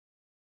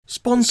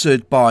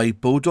Sponsored by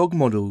Bulldog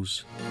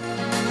Models.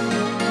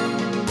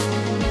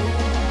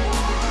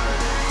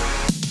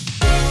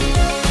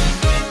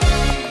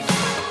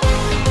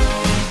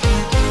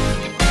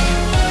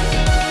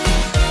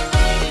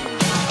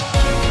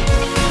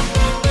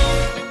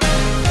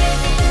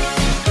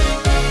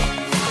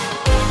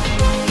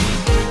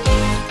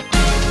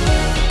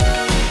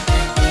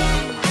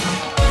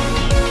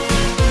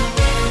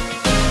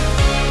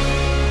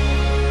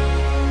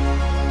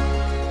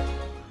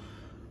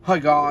 Hi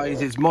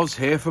guys, it's Moz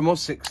here from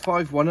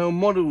Moz6510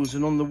 Models,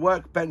 and on the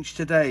workbench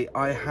today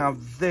I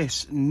have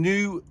this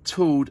new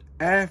tooled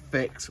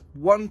Airfix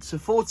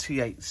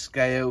 1:48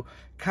 scale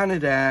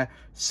Canadair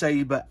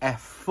Sabre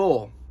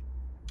F.4,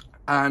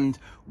 and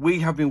we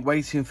have been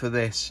waiting for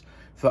this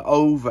for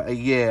over a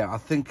year. I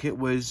think it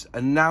was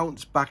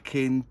announced back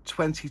in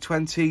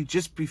 2020,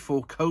 just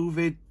before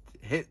COVID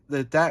hit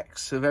the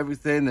decks of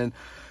everything and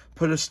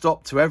put a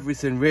stop to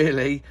everything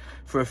really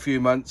for a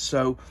few months.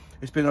 So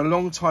it's been a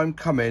long time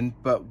coming,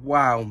 but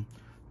wow,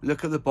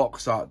 look at the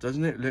box art.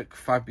 Doesn't it look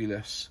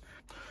fabulous?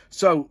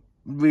 So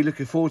really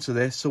looking forward to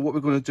this. So what we're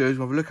going to do is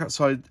we'll have a look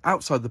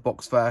outside the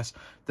box first,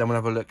 then we'll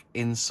have a look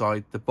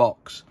inside the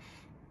box.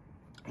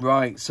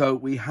 Right, so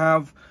we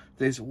have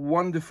this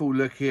wonderful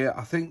look here.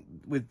 I think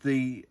with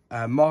the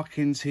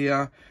markings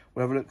here,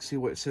 we'll have a look, see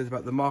what it says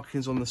about the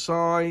markings on the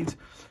side.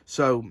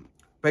 So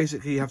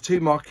basically you have two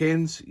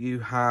markings.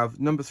 You have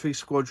number 3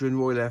 Squadron,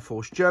 Royal Air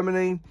Force,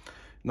 Germany,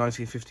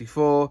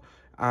 1954,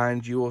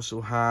 and you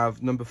also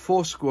have number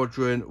 4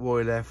 Squadron,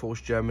 Royal Air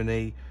Force,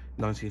 Germany,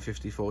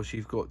 1954. So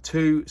you've got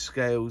two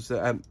scales,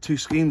 two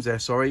schemes there,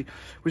 sorry,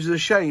 which is a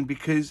shame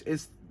because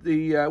it's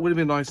the would have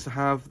been nice to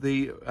have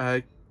the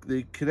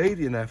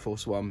Canadian Air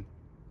Force one.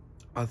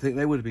 I think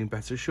they would have been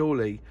better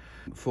surely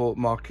for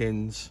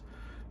markings,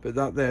 but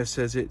that there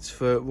says it's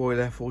for Royal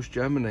Air Force,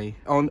 Germany.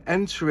 On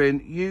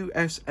entering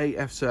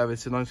USAF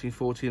service in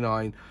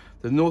 1949,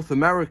 the North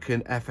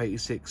American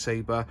F-86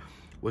 Sabre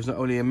was not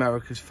only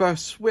America's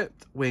first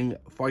swept-wing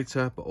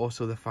fighter, but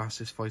also the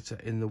fastest fighter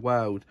in the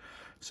world.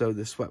 So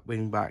the swept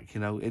wing back,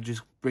 you know, it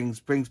just brings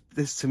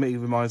this to me,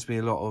 reminds me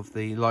a lot of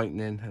the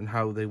Lightning and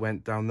how they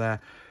went down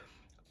there.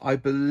 I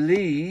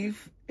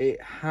believe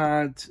it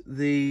had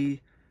the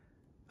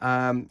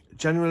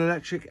General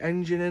Electric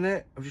engine in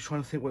it. I'm just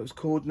trying to think what it was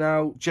called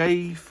now.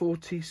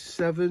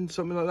 J47,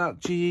 something like that.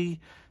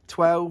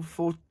 G12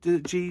 or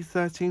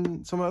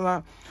G13, something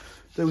like that.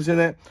 That was in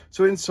it.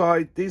 So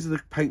inside, these are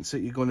the paints that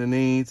you're going to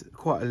need.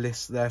 Quite a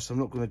list there, so I'm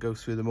not going to go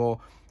through them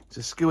all. It's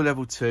a skill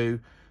level 2,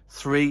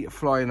 3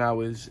 flying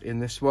hours in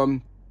this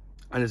one,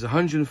 and there's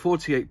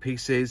 148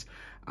 pieces,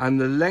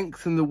 and the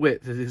length and the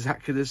width is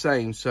exactly the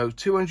same. So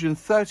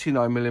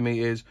 239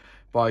 millimeters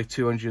by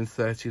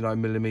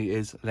 239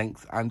 millimeters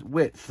length and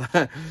width.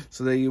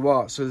 So there you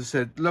are. So as I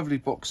said, lovely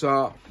box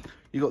art.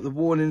 You got the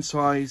warning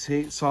signs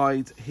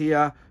side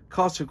here.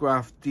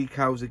 Cartograph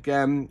decals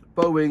again,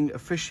 Boeing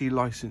officially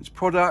licensed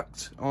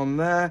product on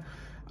there,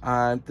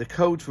 and the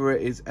code for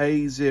it is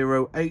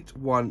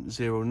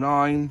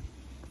A08109.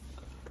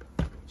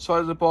 Side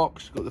of the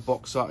box, you've got the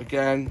box art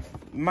again,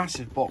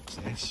 massive box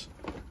this,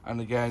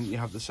 and again you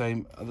have the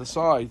same other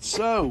side.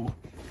 So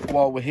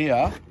while we're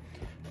here,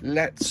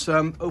 let's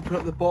open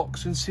up the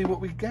box and see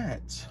what we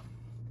get.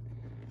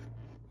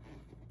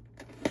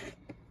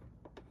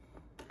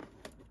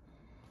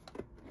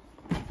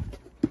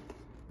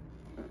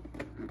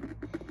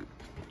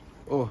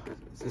 Oh,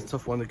 it's a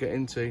tough one to get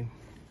into.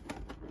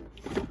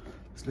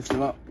 Let's lift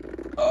it up.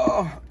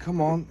 Oh,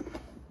 come on.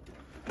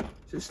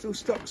 Is it still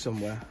stuck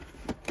somewhere?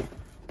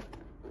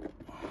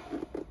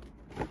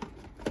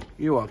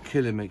 You are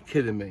killing me,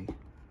 kidding me.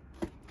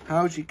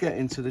 How'd you get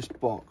into this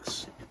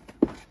box?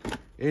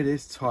 It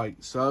is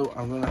tight, so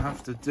I'm going to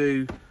have to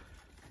do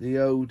the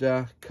old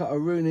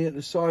cut-a-rooney at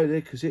the side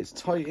here because it's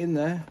tight in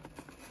there.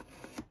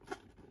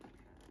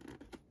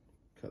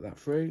 Cut that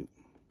through.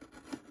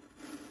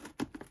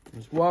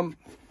 There's one.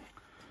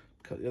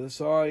 Cut the other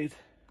side.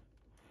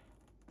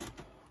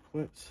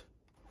 Whoops.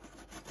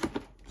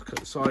 Cut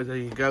the side, there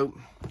you go.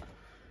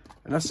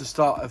 And that's the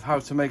start of how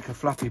to make a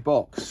flappy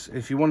box.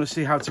 If you want to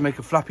see how to make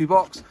a flappy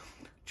box,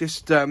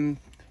 just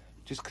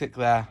click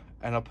there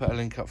and I'll put a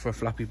link up for a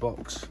flappy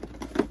box.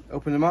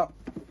 Open them up.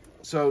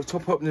 So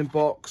top opening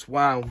box,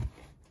 wow.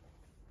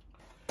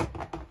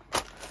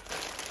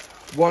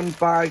 One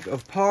bag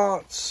of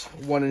parts,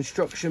 one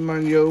instruction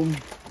manual.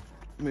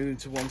 Moving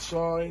to one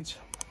side.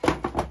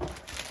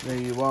 There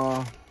you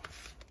are.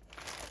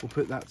 We'll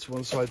put that to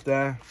one side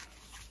there.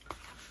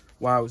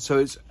 Wow, so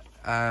it's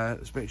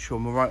let's make sure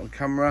I'm right on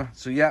camera.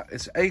 So yeah,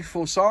 it's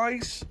A4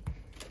 size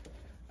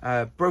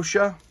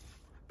brochure,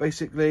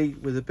 basically,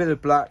 with a bit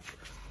of black,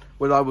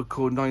 what I would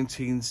call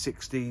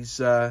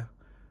 1960s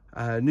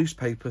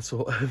newspaper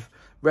sort of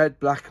red,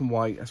 black and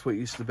white. That's what it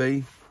used to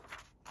be.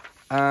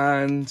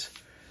 And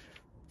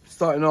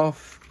starting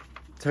off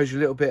tells you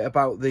a little bit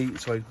about the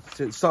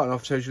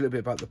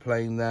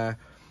plane there.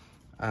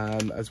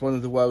 As one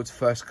of the world's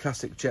first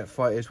classic jet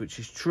fighters, which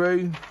is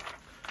true.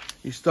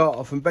 You start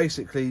off and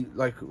basically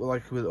like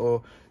with,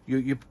 or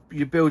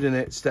you're building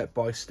it step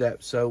by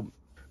step. So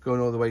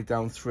going all the way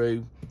down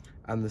through,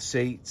 and the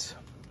seat,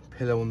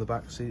 pillow on the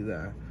back seat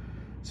there.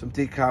 Some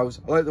decals.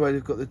 I like the way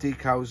they've got the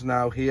decals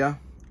now here.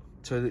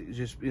 So that you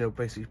just,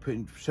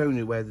 basically showing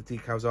you where the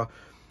decals are.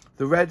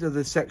 The red are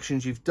the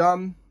sections you've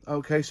done.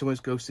 Okay, so when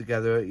it goes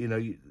together,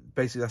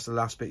 basically that's the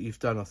last bit you've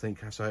done, I think.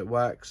 That's how it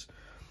works.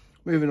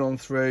 Moving on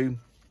through,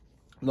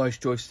 nice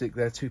joystick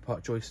there,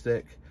 2-part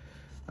joystick.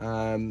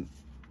 Going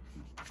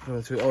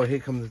through, oh, here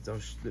comes I'll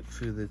look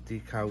through the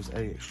decals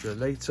extra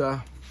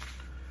later.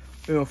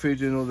 Moving on through,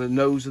 doing all the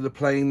nose of the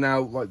plane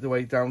now, right the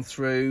way down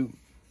through,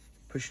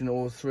 pushing it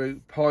all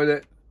through.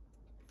 Pilot.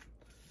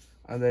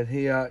 And then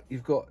here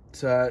you've got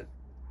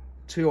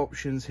 2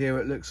 options here,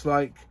 it looks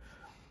like.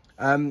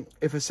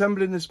 If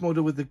assembling this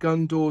model with the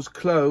gun doors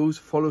closed,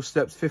 follow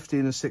steps 15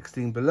 and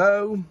 16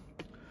 below.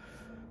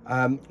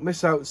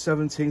 Miss out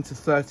 17 to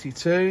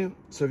 32.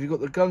 So if you've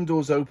got the gun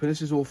doors open,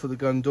 this is all for the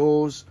gun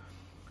doors.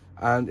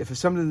 And if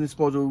assembling this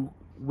model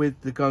with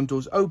the gun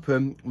doors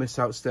open, miss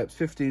out steps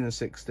 15 and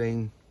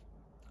 16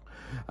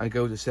 and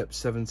go to step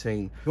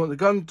 17. If you want the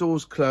gun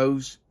doors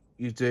closed,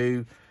 you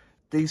do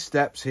these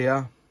steps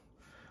here,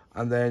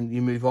 and then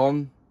you move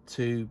on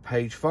to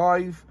page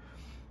 5.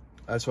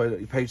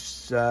 Sorry, page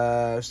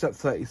step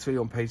 33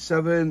 on page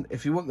 7.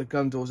 If you want the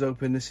gun doors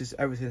open, this is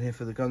everything here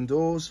for the gun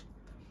doors.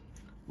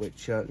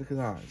 Which look at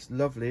that, it's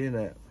lovely, isn't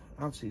it?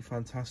 Absolutely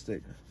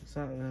fantastic. Is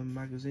that a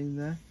magazine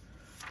there?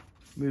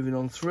 Moving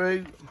on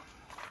through.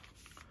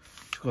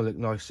 It's gonna look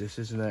nice, this,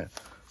 isn't it?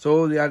 So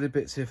all the added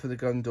bits here for the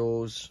gun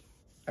doors,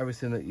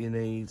 everything that you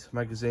need.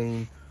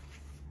 Magazine.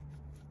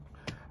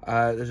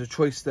 There's a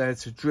choice there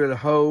to drill a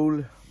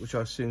hole, which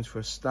I assume is for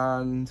a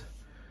stand.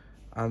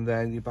 And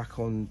then you're back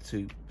on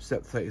to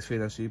step 33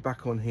 now. So you're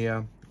back on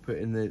here,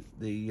 putting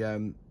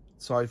the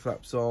side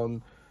flaps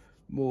on,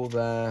 more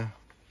there.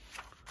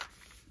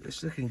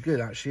 It's looking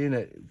good actually, isn't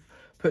it?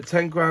 Put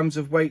 10 grams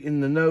of weight in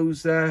the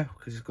nose there,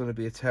 because it's going to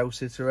be a tail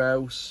sitter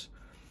else.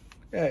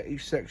 Yeah,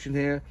 each section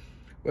here.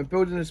 When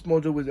building this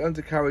model with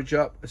undercarriage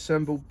up,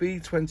 assemble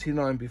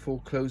B29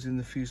 before closing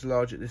the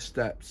fuselage at this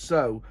step.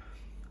 So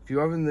if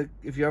you're having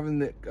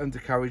the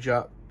undercarriage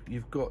up,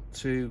 you've got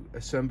to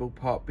assemble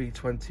part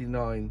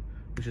B29,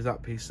 which is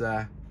that piece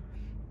there.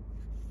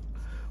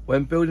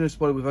 When building this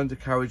model with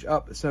undercarriage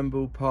up,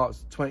 assemble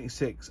parts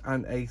 26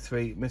 and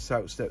A3, miss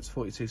out steps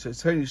 42. So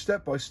it's telling you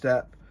step by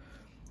step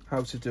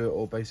how to do it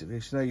all,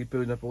 basically. So now you're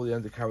building up all the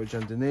undercarriage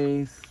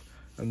underneath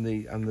and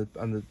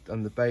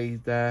the bay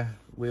there,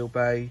 wheel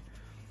bay.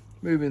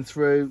 Moving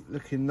through,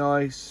 looking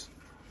nice.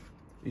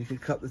 You can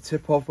cut the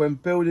tip off. When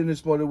building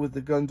this model with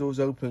the gun doors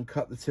open,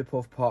 cut the tip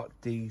off part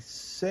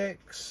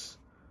D6,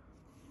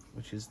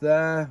 which is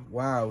there.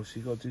 Wow, so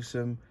you've got to do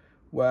some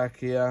work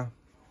here.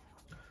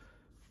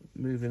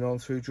 Moving on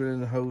through,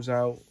 drilling the hose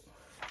out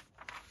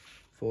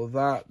for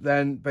that.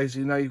 Then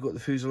basically now you've got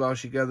the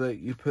fuselage together,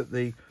 you put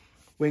the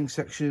wing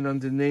section in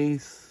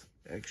underneath,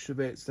 extra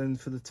bits then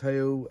for the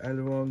tail,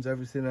 ailerons,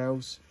 everything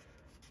else.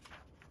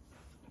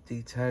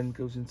 D10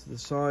 goes into the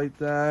side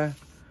there.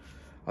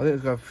 I think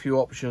we've got a few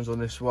options on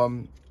this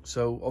one.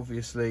 So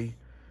obviously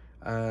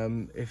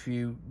if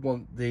you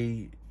want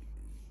the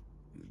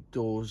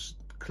doors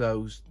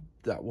closed,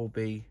 that will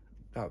be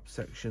that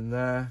section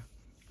there.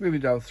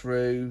 Moving down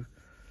through,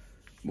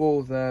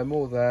 more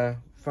there.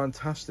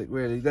 Fantastic,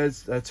 really.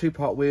 There's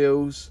 2-part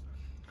wheels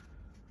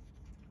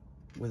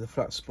with a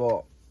flat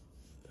spot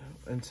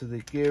into the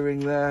gearing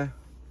there.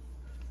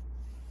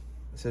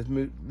 It says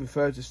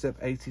refer to step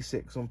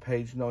 86 on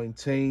page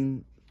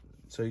 19.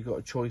 So you've got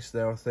a choice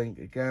there, I think,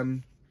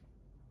 again,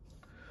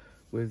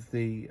 with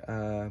the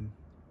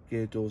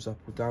gear doors up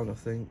or down, I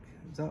think.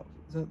 Is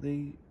that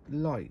the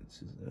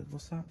lights?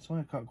 What's that?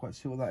 Sorry, I can't quite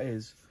see what that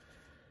is.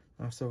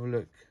 I'll have to have a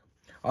look.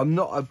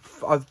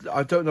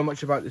 I don't know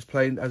much about this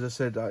plane. As I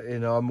said,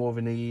 I'm more of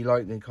an EE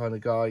Lightning kind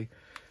of guy.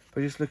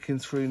 But just looking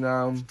through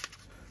now,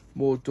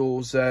 more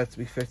doors there to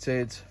be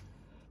fitted.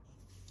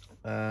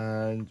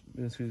 And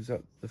moving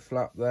through the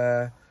flap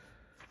there.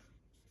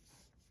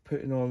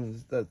 Putting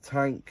on the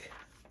tank.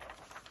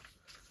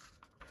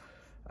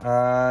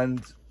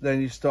 And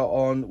then you start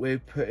on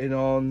with putting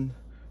on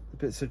the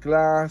bits of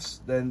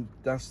glass. Then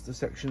that's the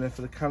section there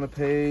for the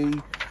canopy.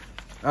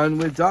 And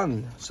we're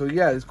done. So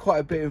yeah, there's quite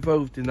a bit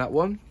involved in that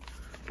one.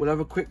 We'll have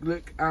a quick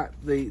look at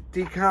the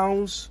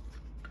decals.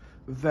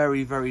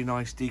 Very, very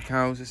nice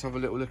decals. Let's have a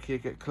little look here,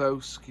 get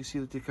close. Can you see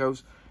the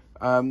decals?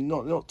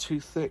 Not too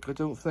thick, I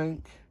don't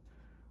think.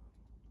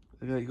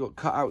 You've got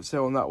cutouts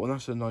there on that one.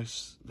 That's a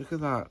nice, look at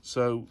that.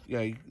 So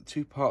yeah,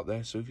 2-part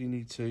there. So if you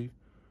need to,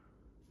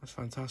 that's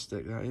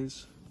fantastic, that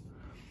is.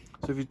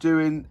 So if you're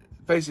doing,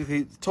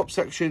 basically the top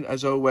section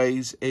as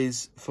always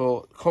is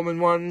for common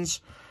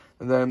ones.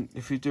 And then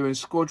if you're doing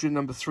squadron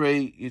number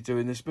 3, you're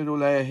doing this middle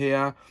layer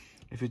here.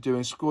 If you're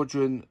doing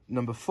squadron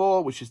number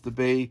 4, which is the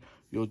B,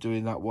 you're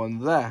doing that one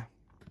there.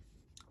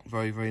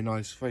 Very, very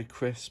nice, very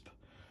crisp.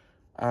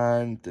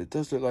 And it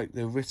does look like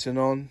they're written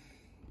on.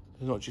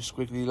 They're not just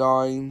squiggly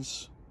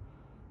lines.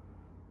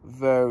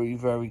 Very,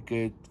 very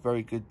good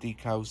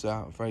decals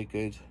there, very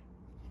good.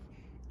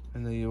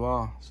 And there you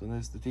are. So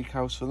there's the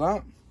decals for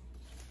that.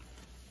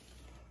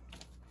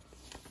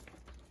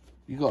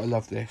 You gotta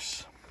love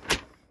this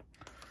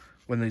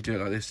when they do it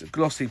like this. A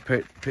glossy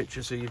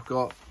picture. So you've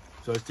got,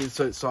 so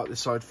let's start this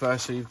side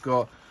first. So you've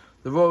got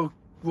the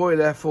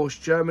Royal Air Force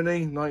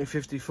Germany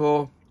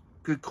 1954.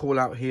 Good call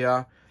out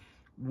here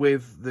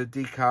with the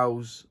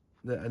decals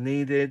that are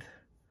needed.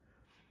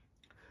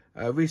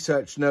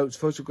 Research notes,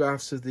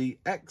 photographs of the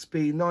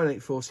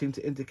XB984 seem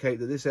to indicate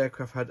that this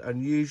aircraft had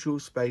unusual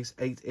space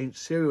 8-inch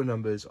serial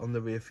numbers on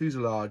the rear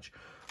fuselage,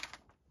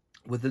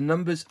 with the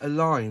numbers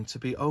aligned to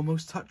be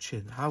almost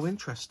touching. How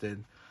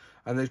interesting.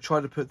 And they've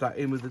tried to put that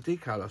in with the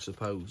decal, I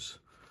suppose.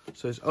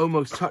 So it's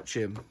almost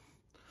touching.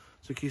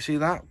 So can you see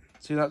that?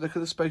 See that? Look at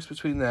the space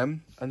between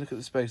them and look at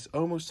the space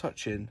almost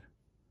touching.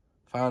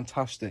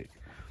 Fantastic.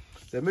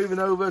 Then moving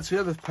over to the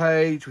other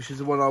page, which is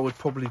the one I would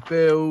probably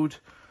build.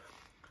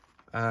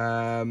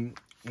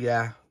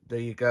 Yeah, there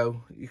you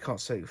go. You can't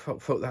say,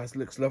 that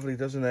looks lovely,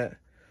 doesn't it?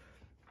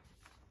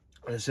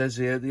 And it says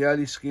here, the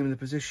early scheme and the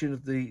position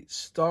of the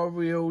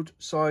star-reeled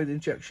side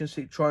injection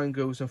seat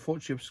triangle was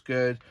unfortunately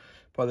obscured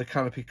by the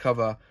canopy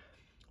cover.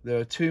 There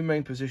are two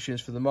main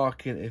positions for the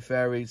marking. It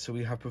varied, so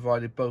we have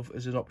provided both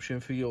as an option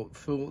for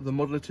the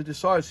modeler to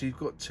decide. So you've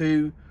got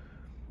two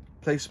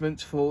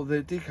placements for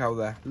the decal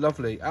there.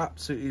 Lovely,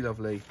 absolutely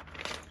lovely.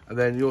 And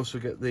then you also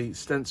get the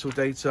stencil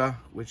data,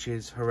 which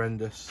is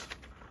horrendous.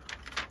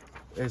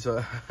 There's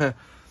a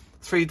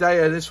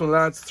 3-dayer, this one,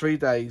 lads. 3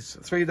 days.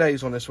 3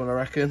 days on this one, I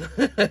reckon.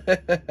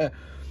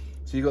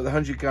 So you've got the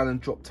 100-gallon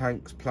drop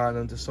tanks plan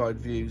and side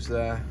views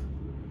there.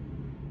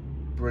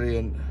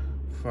 Brilliant.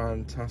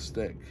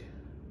 Fantastic.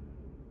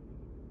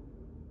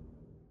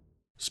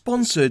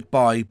 Sponsored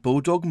by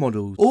Bulldog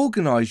Models.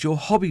 Organise your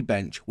hobby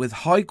bench with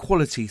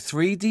high-quality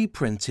 3D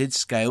printed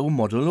scale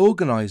model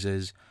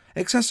organisers,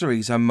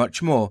 accessories and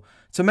much more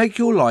to make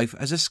your life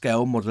as a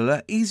scale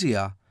modeler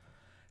easier.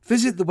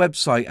 Visit the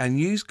website and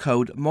use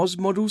code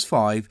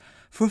MOZModels5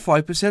 for a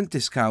 5%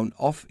 discount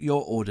off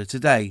your order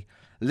today.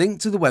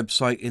 Link to the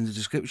website in the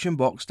description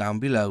box down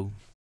below.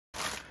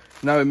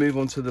 Now we move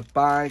on to the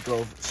bag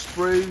of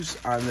sprues,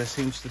 and there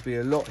seems to be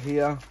a lot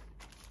here.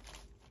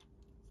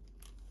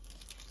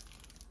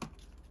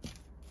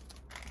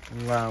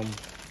 Wow.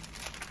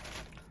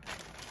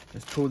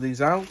 Let's pull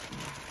these out.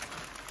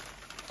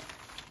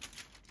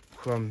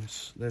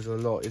 Crumbs, there's a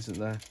lot, isn't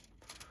there?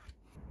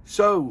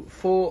 So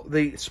for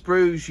the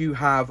sprues, you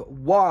have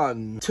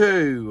 1,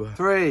 2,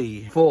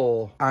 3,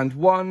 4, and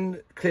 1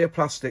 clear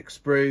plastic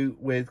sprue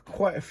with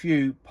quite a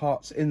few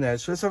parts in there.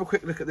 So let's have a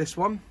quick look at this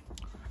one.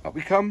 Up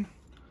we come.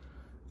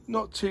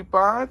 Not too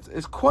bad.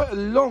 It's quite a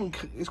long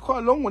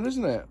one,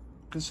 isn't it?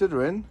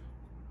 Considering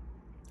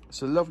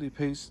it's a lovely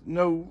piece.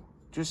 No,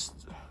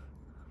 just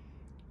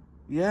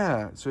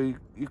yeah. So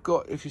you've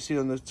got, if you see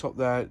on the top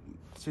there, it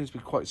seems to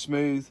be quite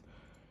smooth.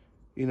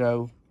 You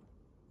know,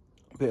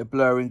 a bit of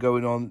blurring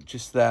going on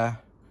just there.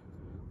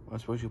 I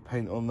suppose you'll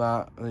paint on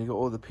that. And then you've got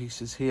all the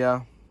pieces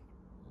here.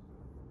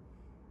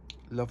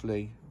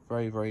 Lovely.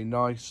 Very, very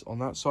nice on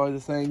that side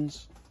of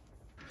things.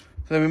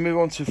 So then we move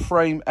on to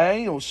frame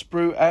A, or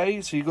sprue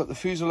A. So you've got the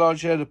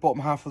fuselage here, the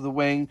bottom half of the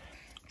wing,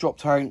 drop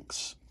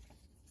tanks.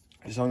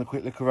 Just having a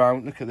quick look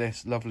around. Look at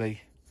this.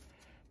 Lovely.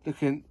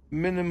 Looking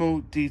minimal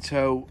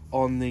detail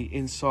on the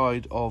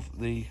inside of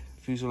the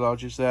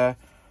fuselages there.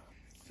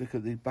 Look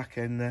at the back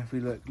end there. If we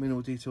look,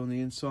 minimal detail on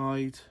the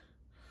inside,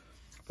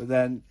 but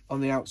then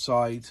on the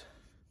outside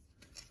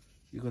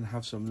you're going to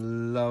have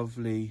some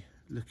lovely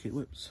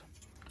looking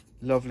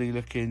lovely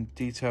looking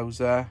details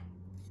there.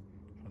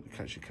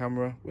 Catch your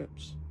camera.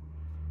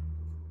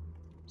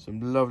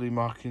 Some lovely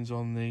markings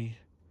on the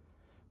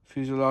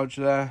fuselage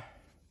there,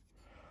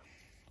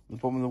 the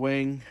bottom of the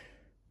wing.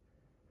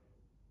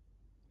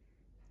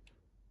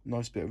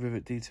 Nice bit of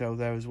rivet detail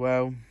there as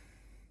well.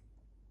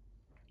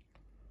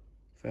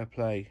 Fair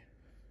play.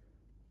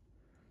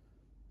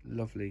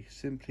 Lovely,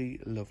 simply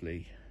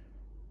lovely.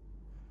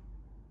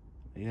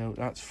 You know,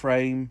 that's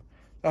frame.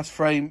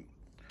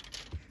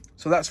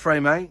 So that's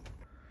frame A.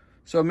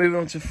 So moving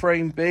on to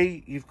frame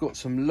B, you've got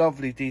some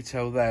lovely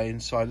detail there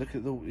inside. Look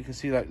at you can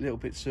see like little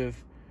bits of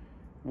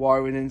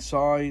wiring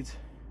inside.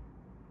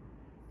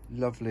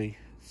 Lovely,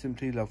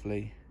 simply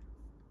lovely.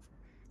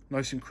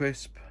 Nice and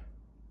crisp.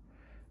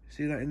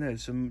 See that in there?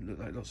 Some look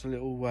like lots of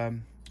little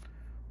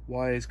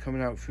wires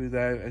coming out through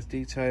there as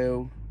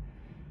detail.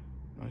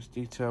 Nice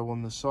detail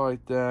on the side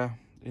there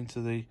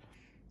into the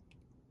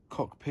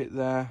cockpit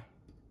there.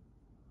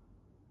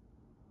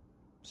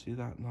 See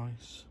that?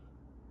 Nice.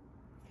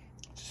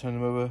 Just turn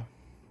them over.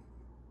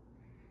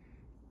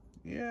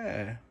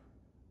 Yeah,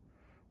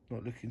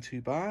 not looking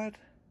too bad.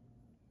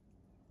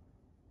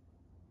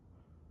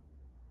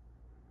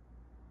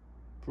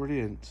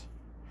 Brilliant.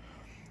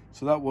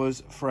 So that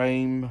was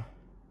frame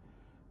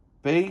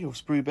B, or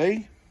sprue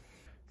B.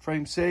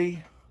 Frame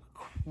C,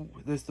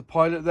 there's the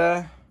pilot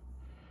there.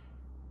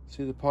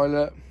 See the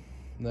pilot?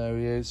 There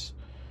he is.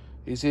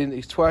 He's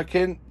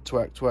twerking.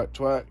 Twerk, twerk,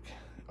 twerk.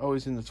 Oh,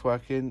 he's in the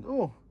twerking.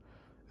 Oh,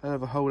 I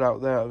have a hole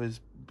out there of his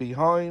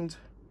behind.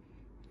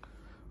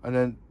 And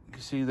then You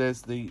can see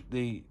there's the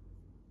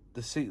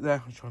seat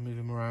there. I'll try and move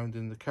him around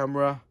in the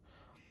camera.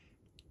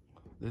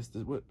 There's the,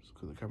 whoops,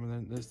 cut the camera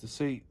then. There's the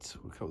seat.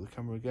 We'll cut the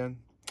camera again.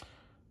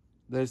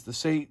 There's the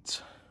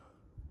seat.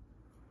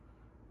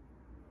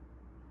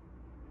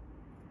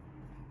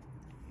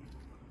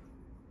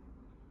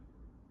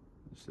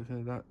 Just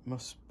looking at that,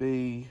 must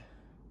be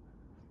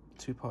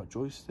two-part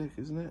joystick,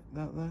 isn't it?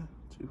 That there,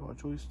 two-part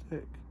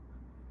joystick.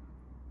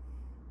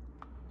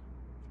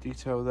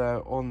 Detail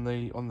there on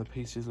the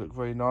pieces look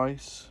very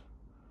nice.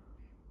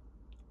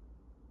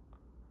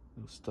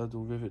 Little stud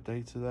or rivet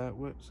data there.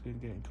 Whoops,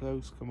 getting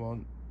close. Come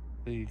on,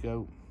 there you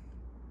go.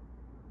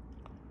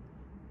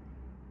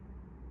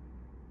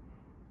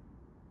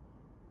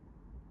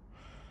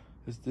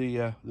 There's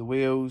the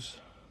wheels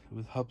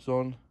with hubs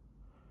on.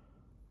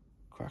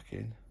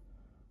 Cracking.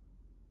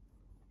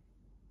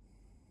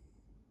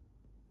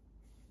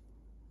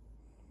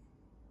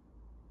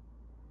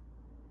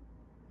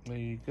 There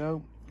you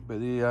go. But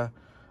the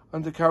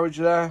undercarriage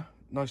there,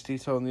 nice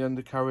detail on the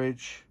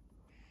undercarriage.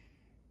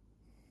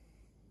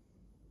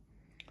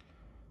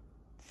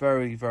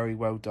 Very, very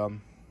well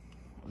done.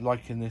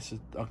 Liking this.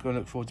 I'm going to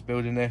look forward to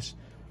building this.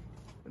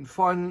 And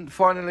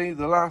finally,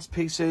 the last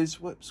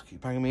pieces. Whoops, keep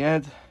banging my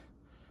head.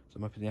 So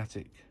I'm up in the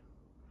attic.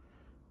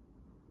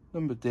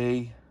 Number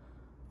D.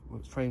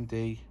 Whoops, frame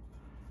D.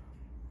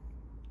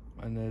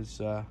 And there's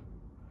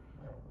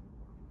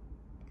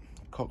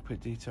cockpit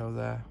detail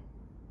there.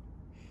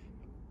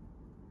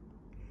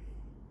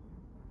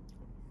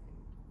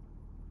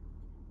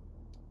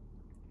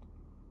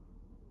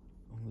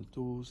 The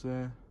doors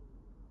there.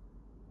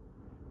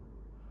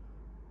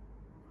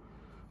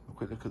 A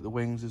quick look at the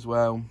wings as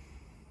well.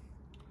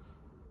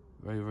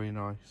 Very, very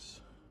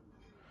nice.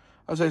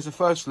 As I say, it's the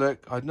first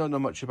look. I don't know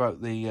much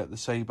about the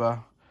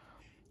Sabre.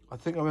 I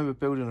think I remember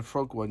building a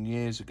frog one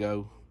years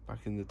ago, back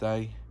in the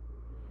day.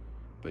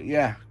 But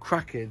yeah,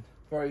 cracking.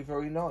 Very,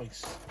 very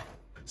nice.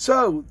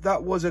 So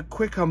that was a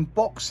quick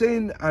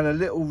unboxing and a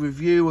little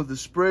review of the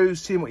sprues,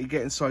 seeing what you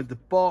get inside the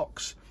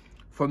box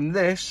from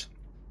this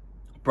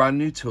brand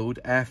new tooled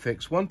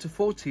Airfix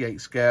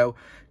 1/48 scale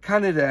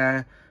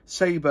Canadair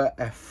Sabre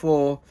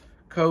F.4.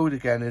 Code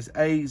again is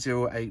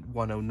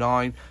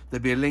A08109.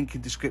 There'll be a link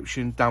in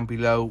description down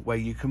below where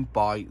you can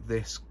buy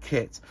this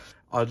kit.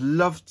 I'd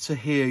love to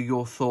hear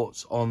your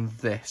thoughts on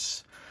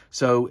this.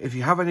 So if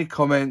you have any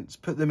comments,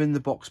 put them in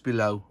the box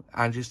below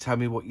and just tell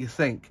me what you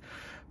think.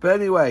 But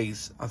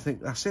anyways, I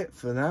think that's it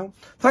for now.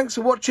 Thanks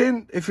for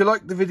watching. If you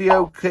liked the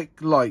video,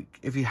 click like.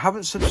 If you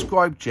haven't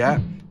subscribed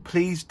yet,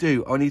 please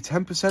do. Only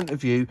 10%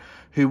 of you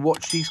who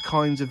watch these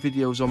kinds of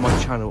videos on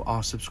my channel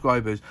are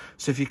subscribers.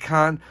 So if you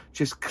can,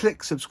 just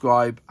click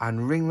subscribe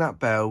and ring that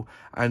bell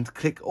and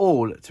click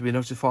all to be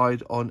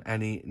notified on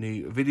any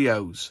new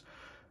videos.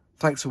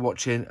 Thanks for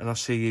watching, and I'll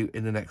see you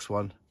in the next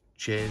one.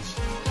 Cheers.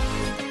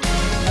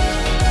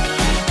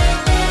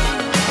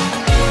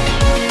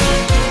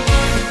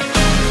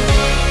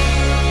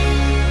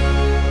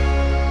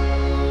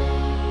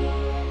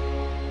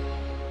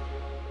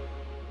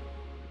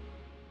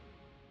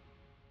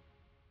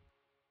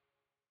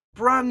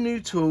 Brand new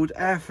tooled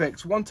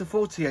Airfix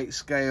 1/48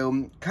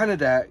 scale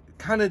Canadair,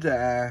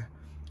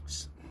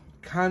 it's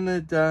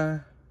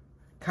Canadair,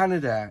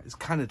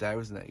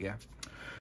 isn't it? Yeah.